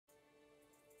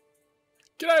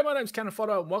G'day, my name's Cannon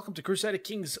Fodder, and welcome to Crusader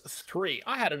Kings 3.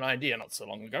 I had an idea not so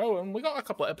long ago, and we got a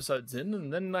couple of episodes in,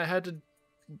 and then I had to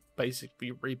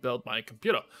basically rebuild my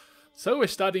computer. So we're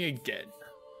starting again.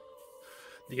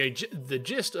 The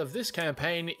gist of this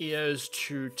campaign is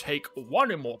to take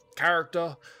one immortal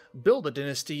character, build a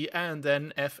dynasty, and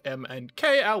then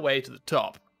FMK our way to the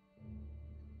top.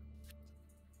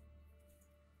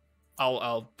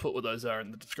 I'll put what those are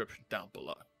in the description down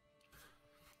below.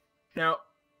 Now,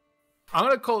 I'm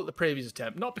going to call it the previous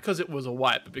attempt, not because it was a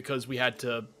wipe, but because we had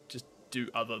to just do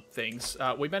other things.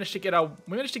 We managed to get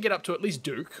up to at least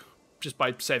Duke, just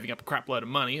by saving up a crap load of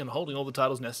money and holding all the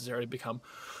titles necessary to become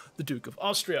the Duke of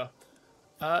Austria.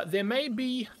 There may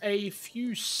be a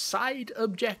few side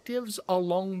objectives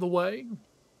along the way.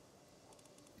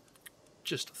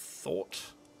 Just a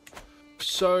thought.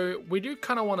 So we do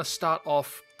kind of want to start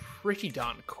off pretty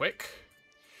darn quick.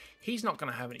 He's not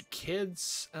going to have any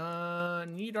kids.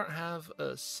 You don't have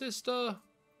a sister.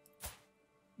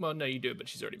 Well, no, you do, but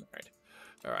she's already married.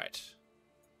 All right.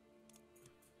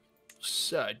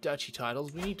 So, duchy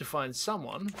titles. We need to find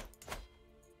someone.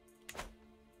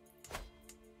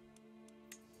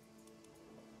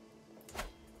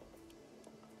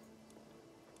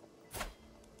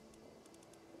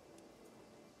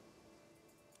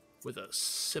 With a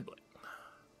sibling.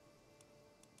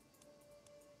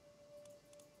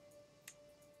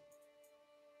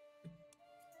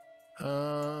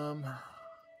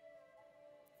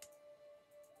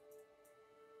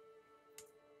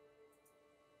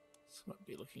 This might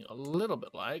be looking a little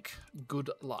bit like good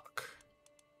luck.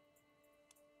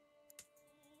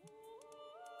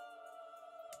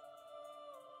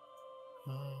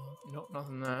 Nope,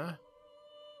 nothing there.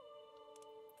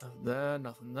 Nothing there,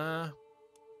 nothing there.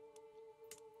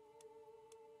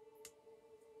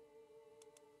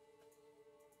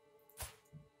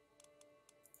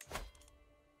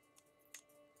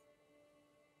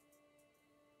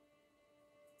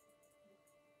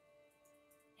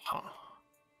 Huh.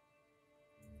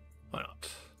 Why not?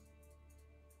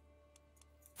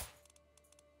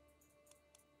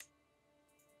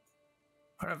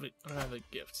 I don't have a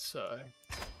gift, so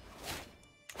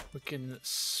we can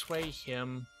sway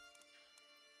him,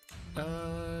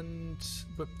 and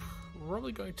we're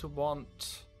probably going to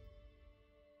want.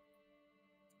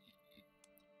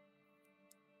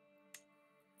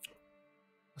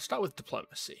 Let's start with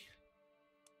diplomacy.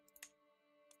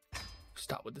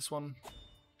 Start with this one.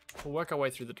 We'll work our way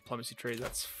through the diplomacy tree,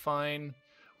 that's fine.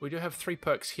 We do have 3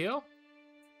 perks here.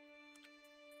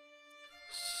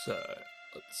 So,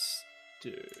 let's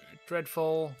do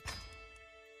Dreadful.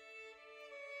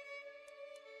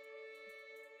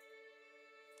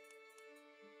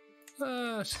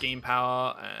 Scheme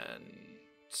Power, and...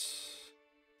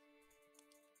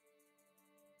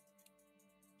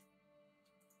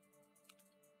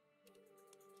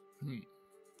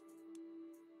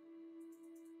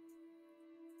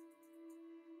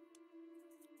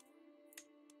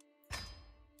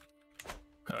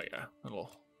 Oh yeah,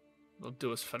 that'll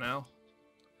do us for now.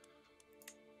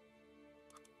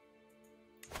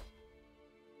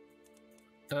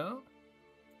 Oh?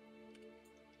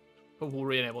 But we'll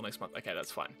re-enable next month. Okay,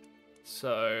 that's fine.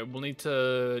 So we'll need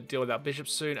to deal with our bishop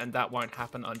soon, and that won't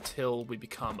happen until we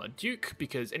become a duke,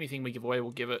 because anything we give away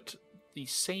will give it the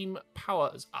same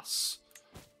power as us.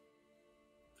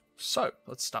 So,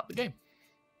 let's start the game.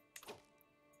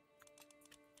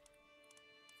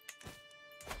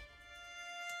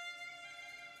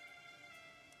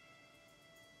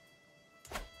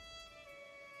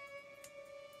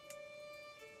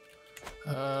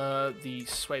 The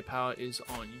sway power is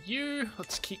on you.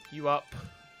 Let's keep you up.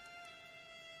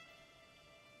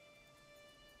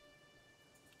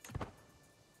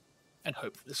 And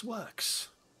hope that this works.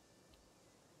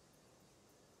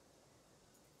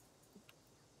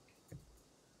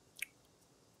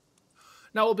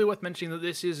 Now, it'll be worth mentioning that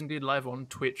this is indeed live on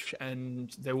Twitch,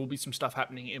 and there will be some stuff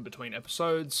happening in between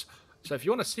episodes. So if you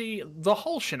want to see the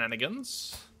whole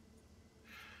shenanigans...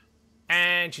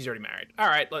 And she's already married.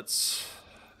 Alright, let's...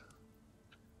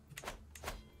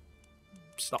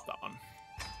 stop that one.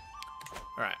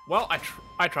 Alright, well,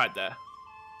 I tried there.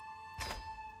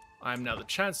 I'm now the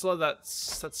Chancellor.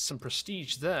 That's some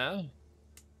prestige there.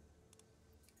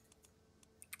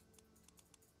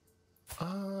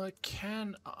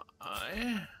 Can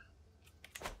I?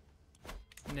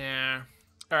 Nah.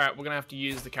 Alright, we're gonna have to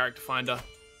use the character finder.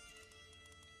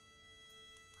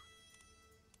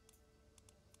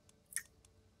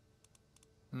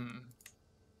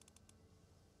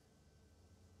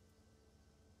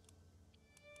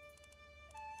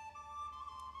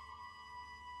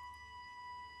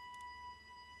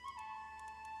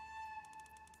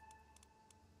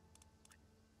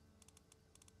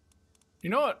 You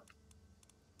know what?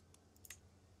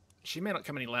 She may not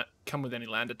come with any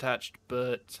land attached,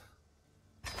 but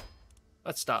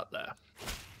let's start there.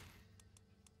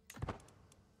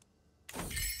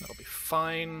 That'll be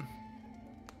fine.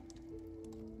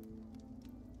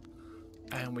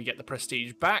 And we get the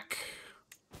prestige back.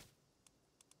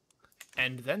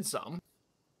 And then some.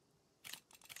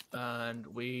 And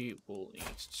we will need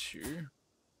to...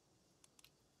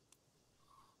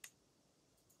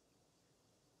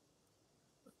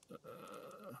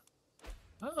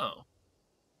 Oh.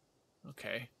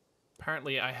 Okay.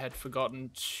 Apparently I had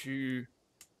forgotten to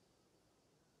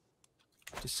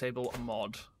disable a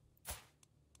mod.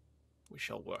 We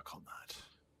shall work on that.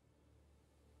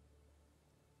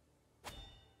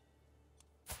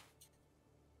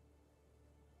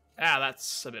 Ah,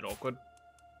 that's a bit awkward.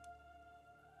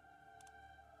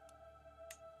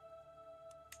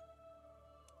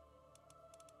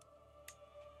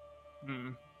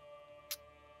 Hmm.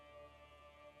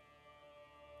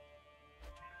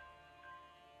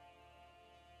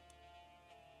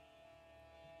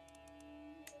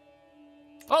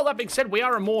 Well, that being said, we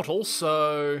are immortal,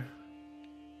 so...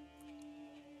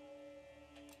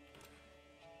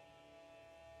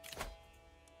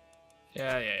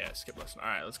 Yeah, skip lesson.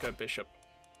 Alright, let's go bishop.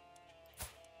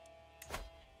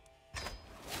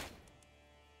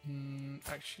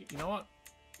 Actually, you know what?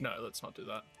 No, let's not do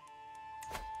that.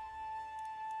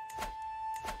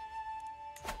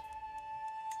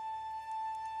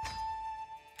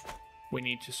 We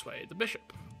need to sway the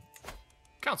bishop.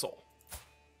 Council.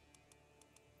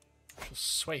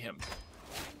 Just sway him.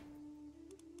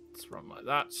 Let's run like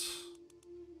that.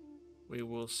 We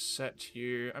will set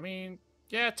you... I mean,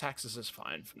 yeah, taxes is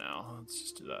fine for now. Let's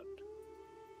just do that.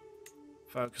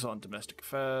 Focus on domestic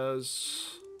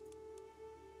affairs.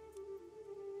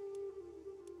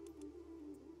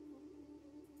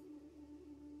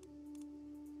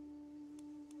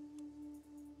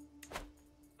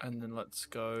 And then let's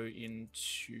go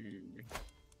into...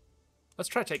 Let's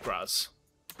try to take Graz.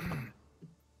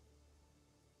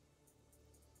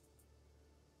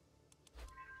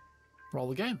 Roll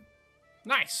the game.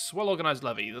 Nice. Well-organized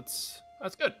levy. That's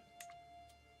good.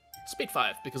 Speed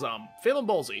 5, because I'm feeling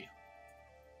ballsy.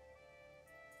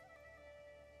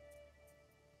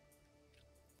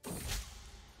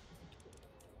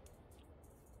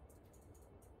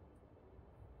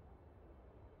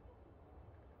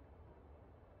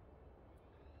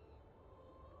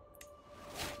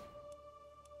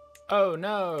 Oh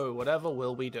no, whatever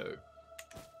will we do?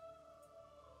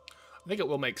 I think it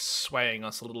will make swaying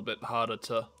us a little bit harder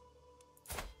to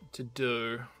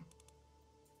do.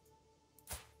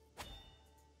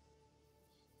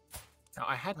 Now,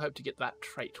 I had hoped to get that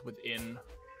trait within...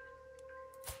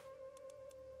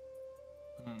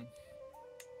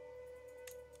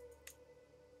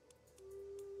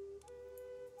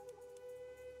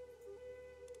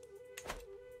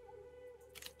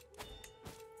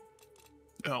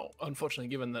 Oh, unfortunately,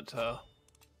 given that...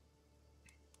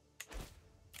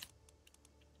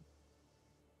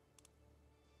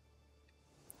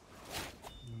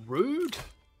 Rude?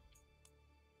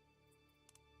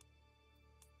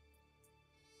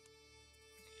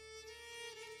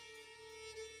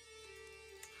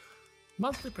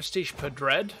 Monthly prestige per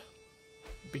dread.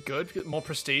 Be good. Get more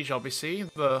prestige, obviously.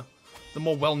 The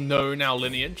more well-known our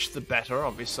lineage, the better,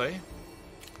 obviously.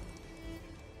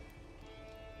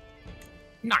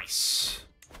 Nice!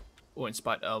 Oh, in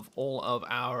spite of all of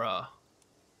our...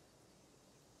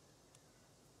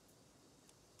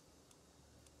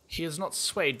 He is not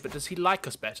swayed, but does he like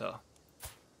us better?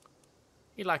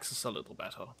 He likes us a little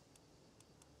better.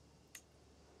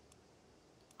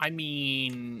 I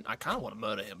mean, I kind of want to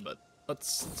murder him, but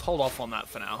let's hold off on that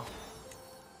for now.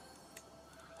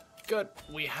 Good.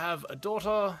 We have a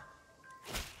daughter.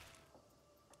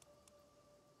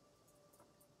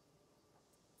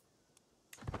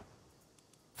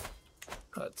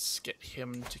 Let's get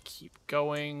him to keep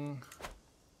going.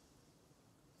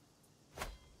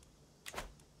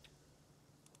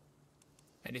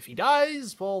 And if he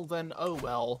dies, well then, oh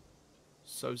well.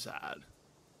 So sad.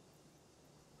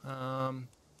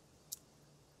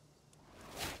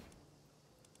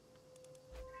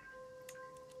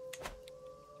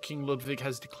 King Ludwig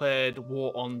has declared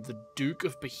war on the Duke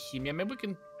of Bohemia. Maybe we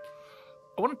can...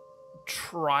 I want to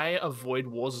try avoid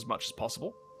wars as much as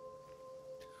possible.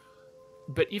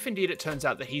 But if indeed it turns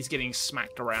out that he's getting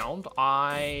smacked around,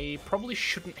 I probably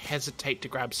shouldn't hesitate to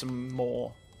grab some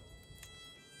more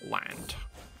land.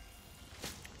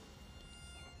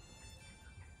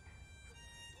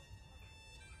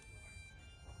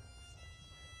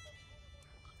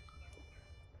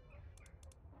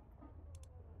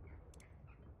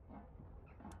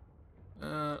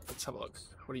 let's have a look.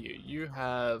 What are you? You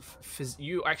have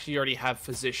you actually already have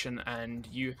physician and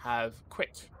you have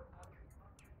quick.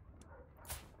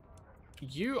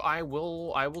 I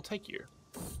will take you.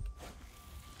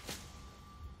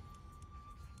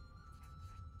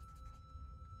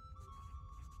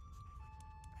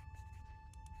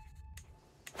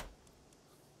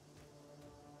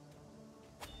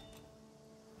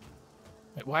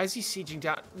 Wait, why is he sieging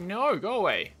down? No, go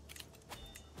away.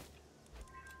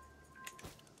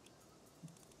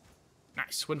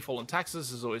 Nice. Windfall and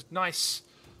taxes is always nice.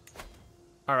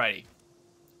 Alrighty.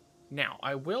 Now,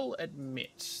 I will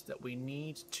admit that we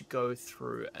need to go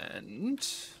through and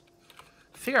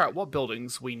figure out what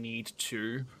buildings we need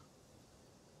to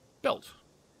build.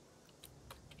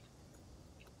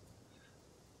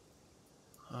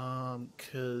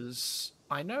 Because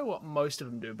I know what most of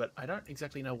them do, but I don't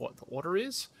exactly know what the order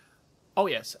is. Oh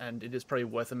yes, and it is probably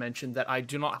worth a mention that I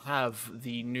do not have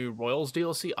the new Royals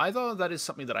DLC either. That is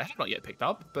something that I have not yet picked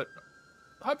up, but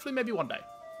hopefully maybe one day.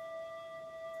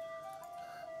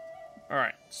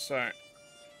 Alright, so...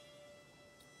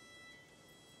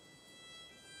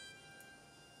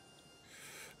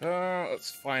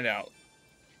 let's find out.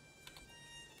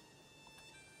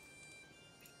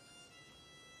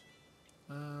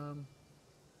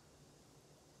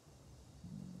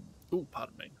 Ooh,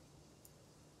 pardon me.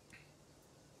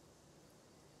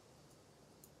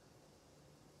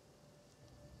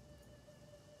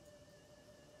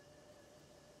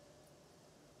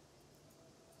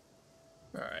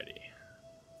 Alrighty.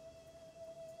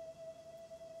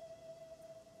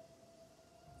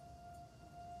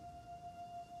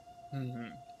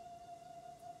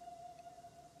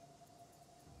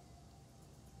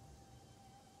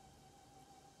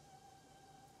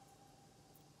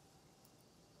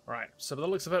 Right, so by the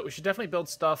looks of it, we should definitely build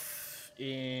stuff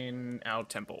in our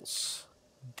temples.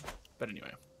 But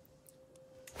anyway.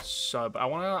 So, but I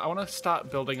wanna start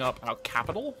building up our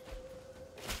capital.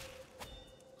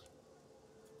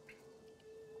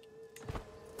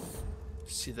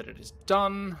 See that it is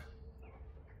done.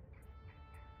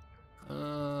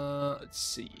 Let's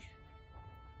see.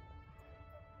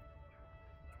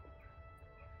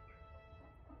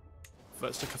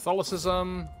 First to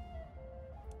Catholicism.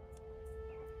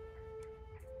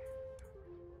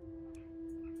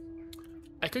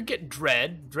 I could get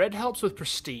Dread. Dread helps with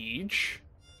prestige.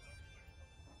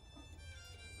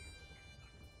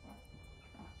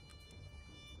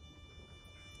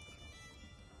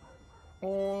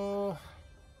 Or...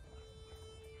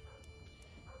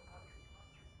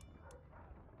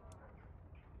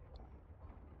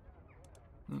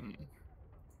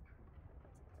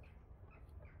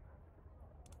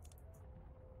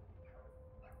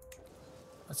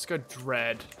 Let's go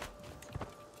Dread.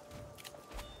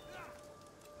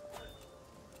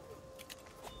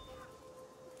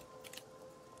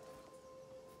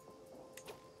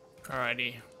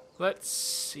 Alrighty, let's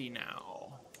see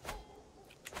now.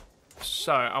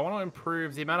 So, I want to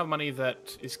improve the amount of money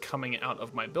that is coming out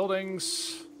of my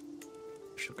buildings.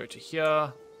 Should go to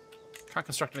here. Can't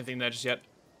construct anything there just yet,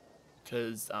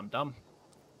 because I'm dumb.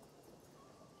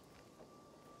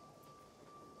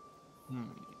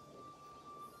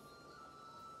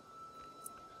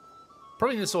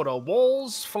 Probably in this order.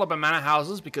 Walls, followed by manor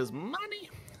houses, because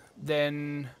money.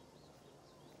 Then...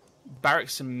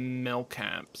 barracks and mill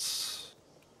camps.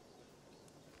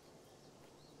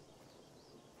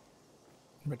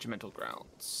 Regimental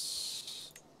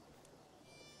grounds.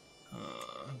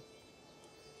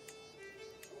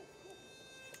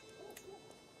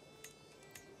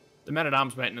 The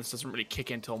men-at-arms maintenance doesn't really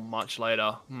kick in until much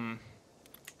later.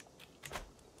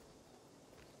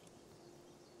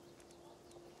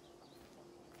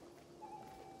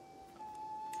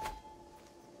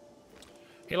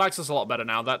 He likes us a lot better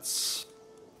now. That's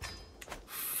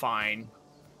fine.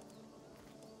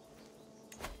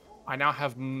 I now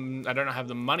have... I don't have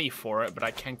the money for it, but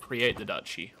I can create the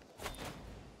duchy.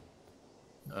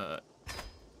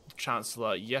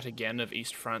 Chancellor, yet again, of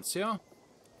East Francia.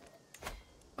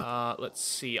 Let's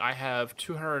see. I have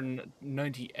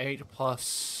 298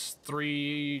 plus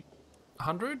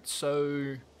 300,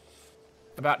 so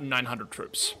about 900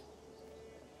 troops.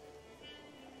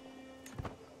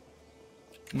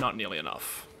 Not nearly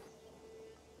enough.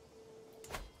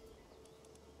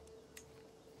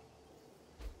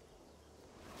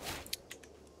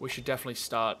 We should definitely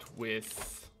start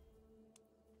with...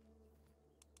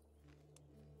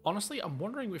 Honestly, I'm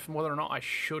wondering whether or not I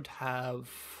should have...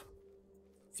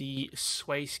 The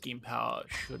sway scheme power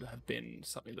should have been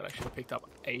something that I should have picked up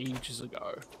ages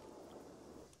ago.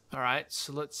 Alright,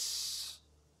 so let's...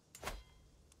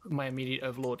 My immediate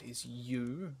overlord is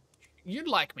you. You'd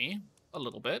like me. a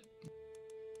little bit.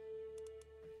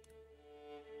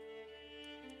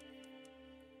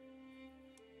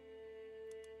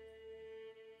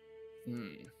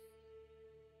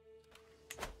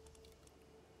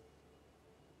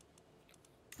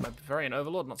 My Bavarian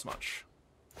Overlord, not so much.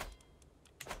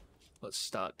 Let's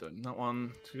start doing that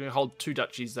one. So we're going to hold 2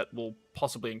 duchies that will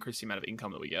possibly increase the amount of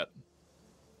income that we get.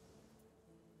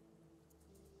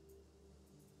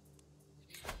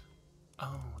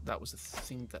 Oh, that was the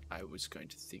thing that I was going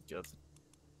to think of.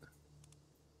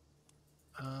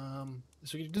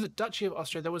 So we can do the Duchy of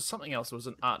Austria. There was something else. There was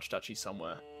an Archduchy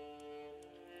somewhere.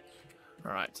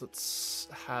 Alright, so let's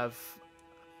have...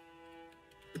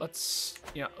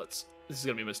 This is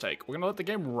going to be a mistake. We're going to let the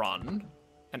game run,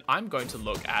 and I'm going to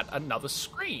look at another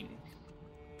screen.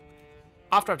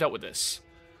 After I've dealt with this.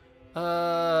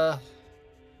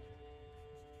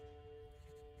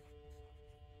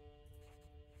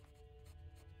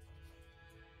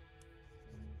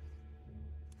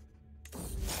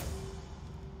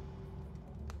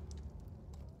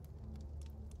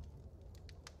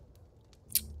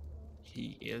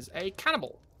 He is a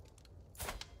cannibal.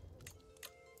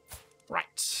 Right.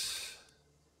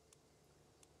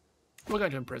 We're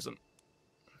going to imprison.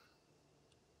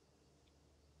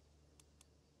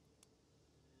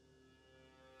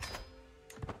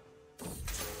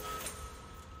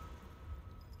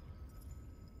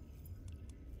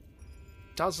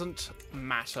 Doesn't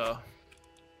matter.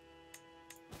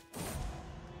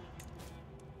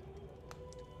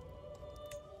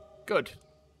 Good.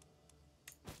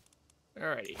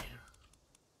 Alrighty.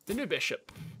 The new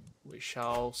bishop. We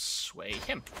shall sway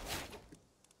him.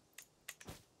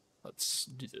 Let's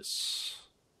do this.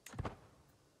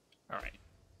 Alright.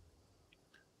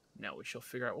 Now we shall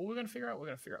figure out what we're going to figure out. We're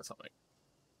going to figure out something.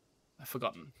 I've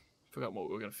forgotten. Forgotten what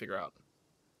we were going to figure out.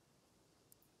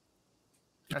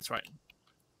 That's right.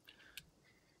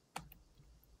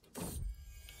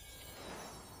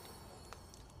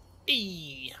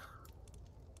 E.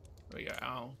 There we go.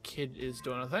 Our kid is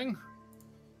doing a thing.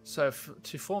 So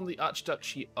to form the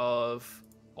Archduchy of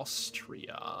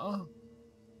Austria,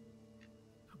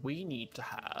 we need to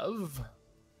have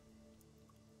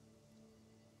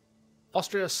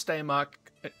Austria, Steiermark,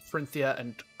 Frinthia,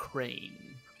 and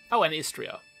Crane. Oh, and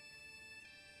Istria.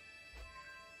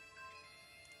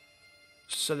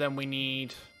 So then we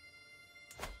need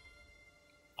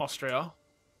Austria.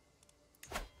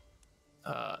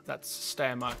 That's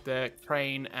Steiermark there,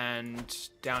 Crane, and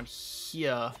down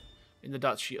here in the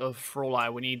Duchy of Frolai,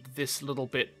 we need this little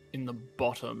bit in the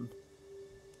bottom.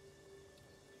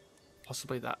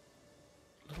 Possibly that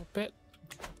little bit.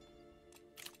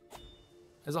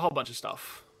 There's a whole bunch of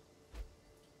stuff.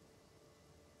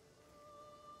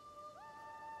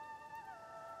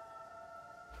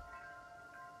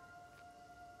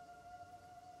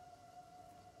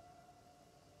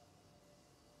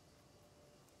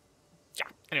 Yeah,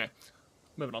 anyway,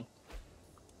 moving on.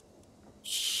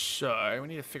 So, we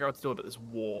need to figure out what to do about this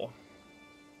war.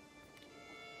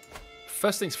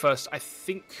 First things first, I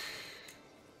think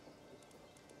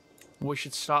we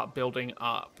should start building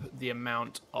up the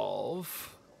amount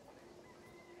of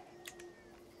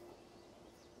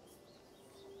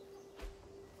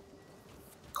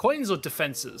coins or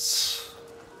defenses.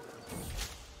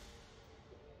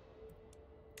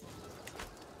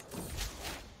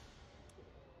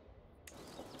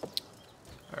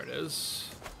 There it is.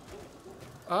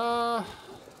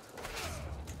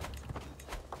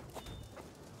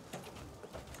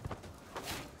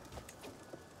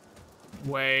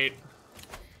 Wait.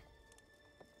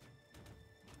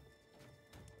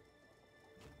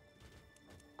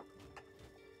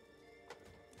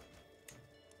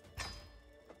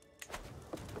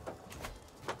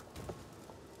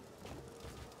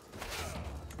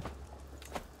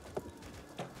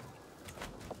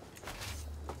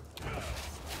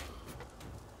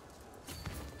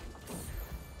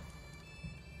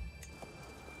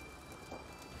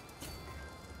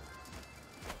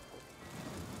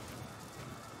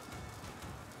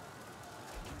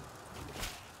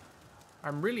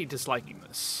 I'm really disliking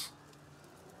this.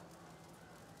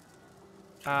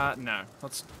 No.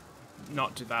 Let's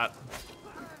not do that.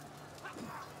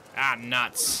 Ah,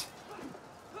 nuts.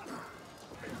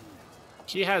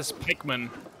 She has pikemen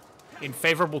in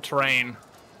favorable terrain.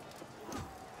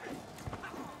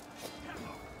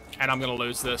 And I'm gonna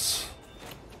lose this.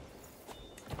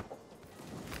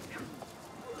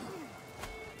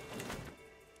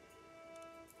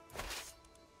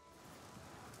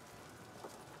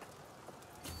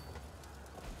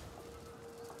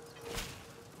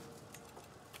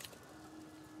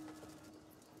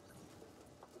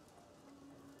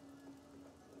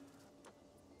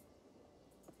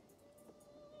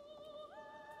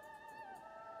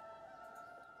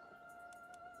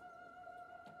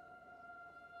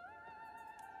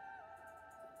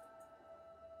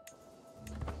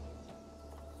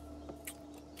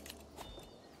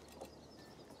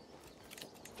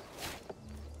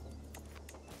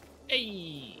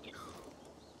 Hey!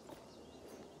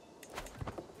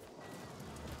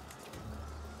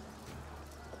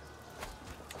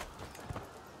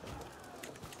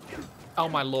 Oh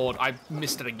my lord, I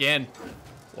missed it again.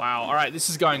 Wow, alright, this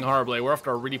is going horribly. We're off to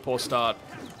a really poor start.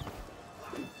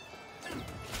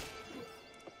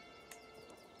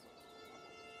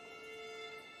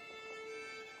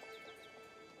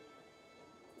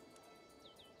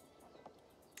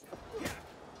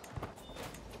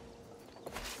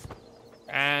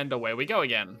 And away we go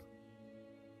again.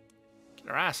 Get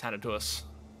our ass handed to us.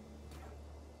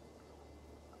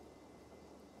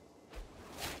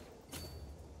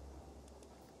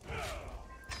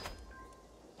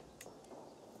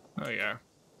 There we go.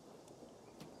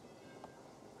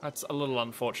 That's a little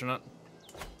unfortunate.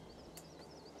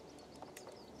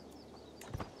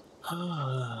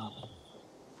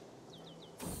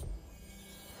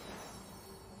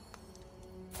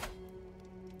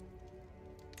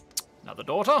 Another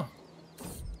daughter.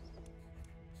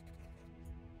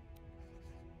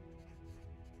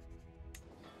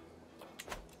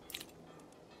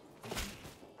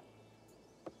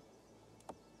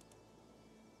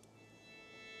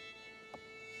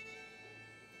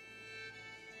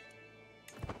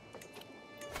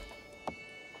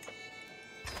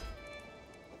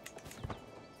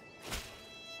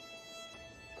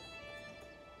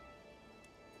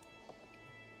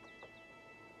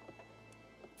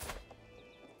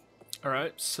 All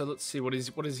right, so let's see what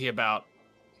is he about?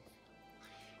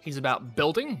 He's about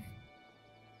building.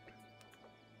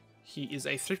 He is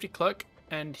a thrifty clerk,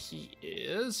 and he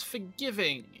is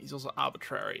forgiving. He's also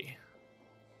arbitrary.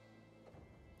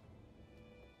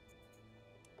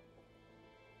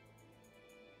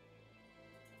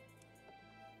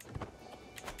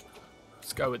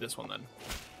 Let's go with this one then.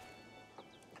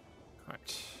 All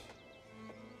right.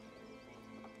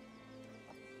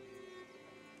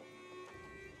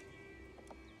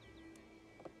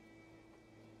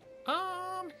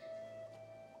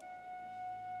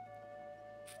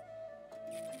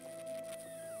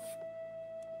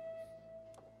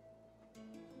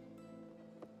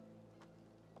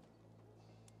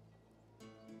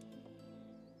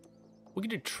 We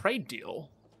can do trade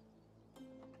deal,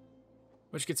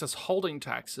 which gets us holding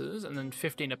taxes and then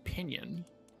 15 opinion.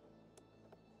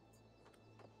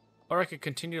 Or I could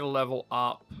continue to level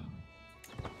up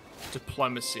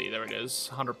diplomacy. There it is,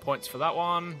 100 points for that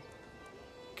one.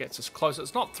 Gets us closer.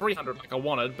 It's not 300 like I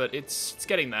wanted, but it's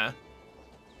getting there.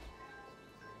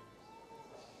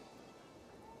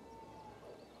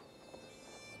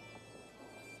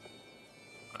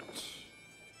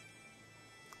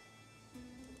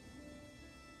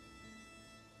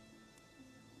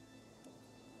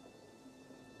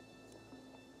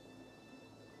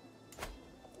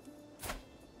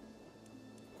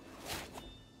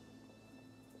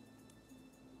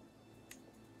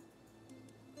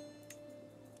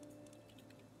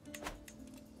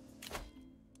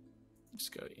 Let's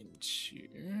go into...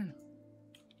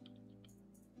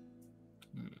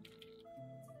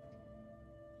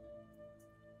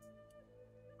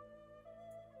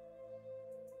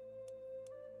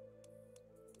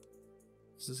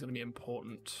 This is going to be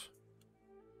important.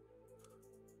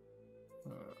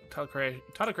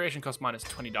 Title creation cost minus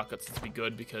 20 ducats. This would be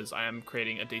good because I am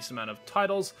creating a decent amount of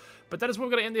titles. But that is where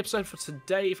we're going to end the episode for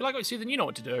today. If you like what you see, then you know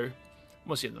what to do.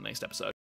 We'll see you in the next episode.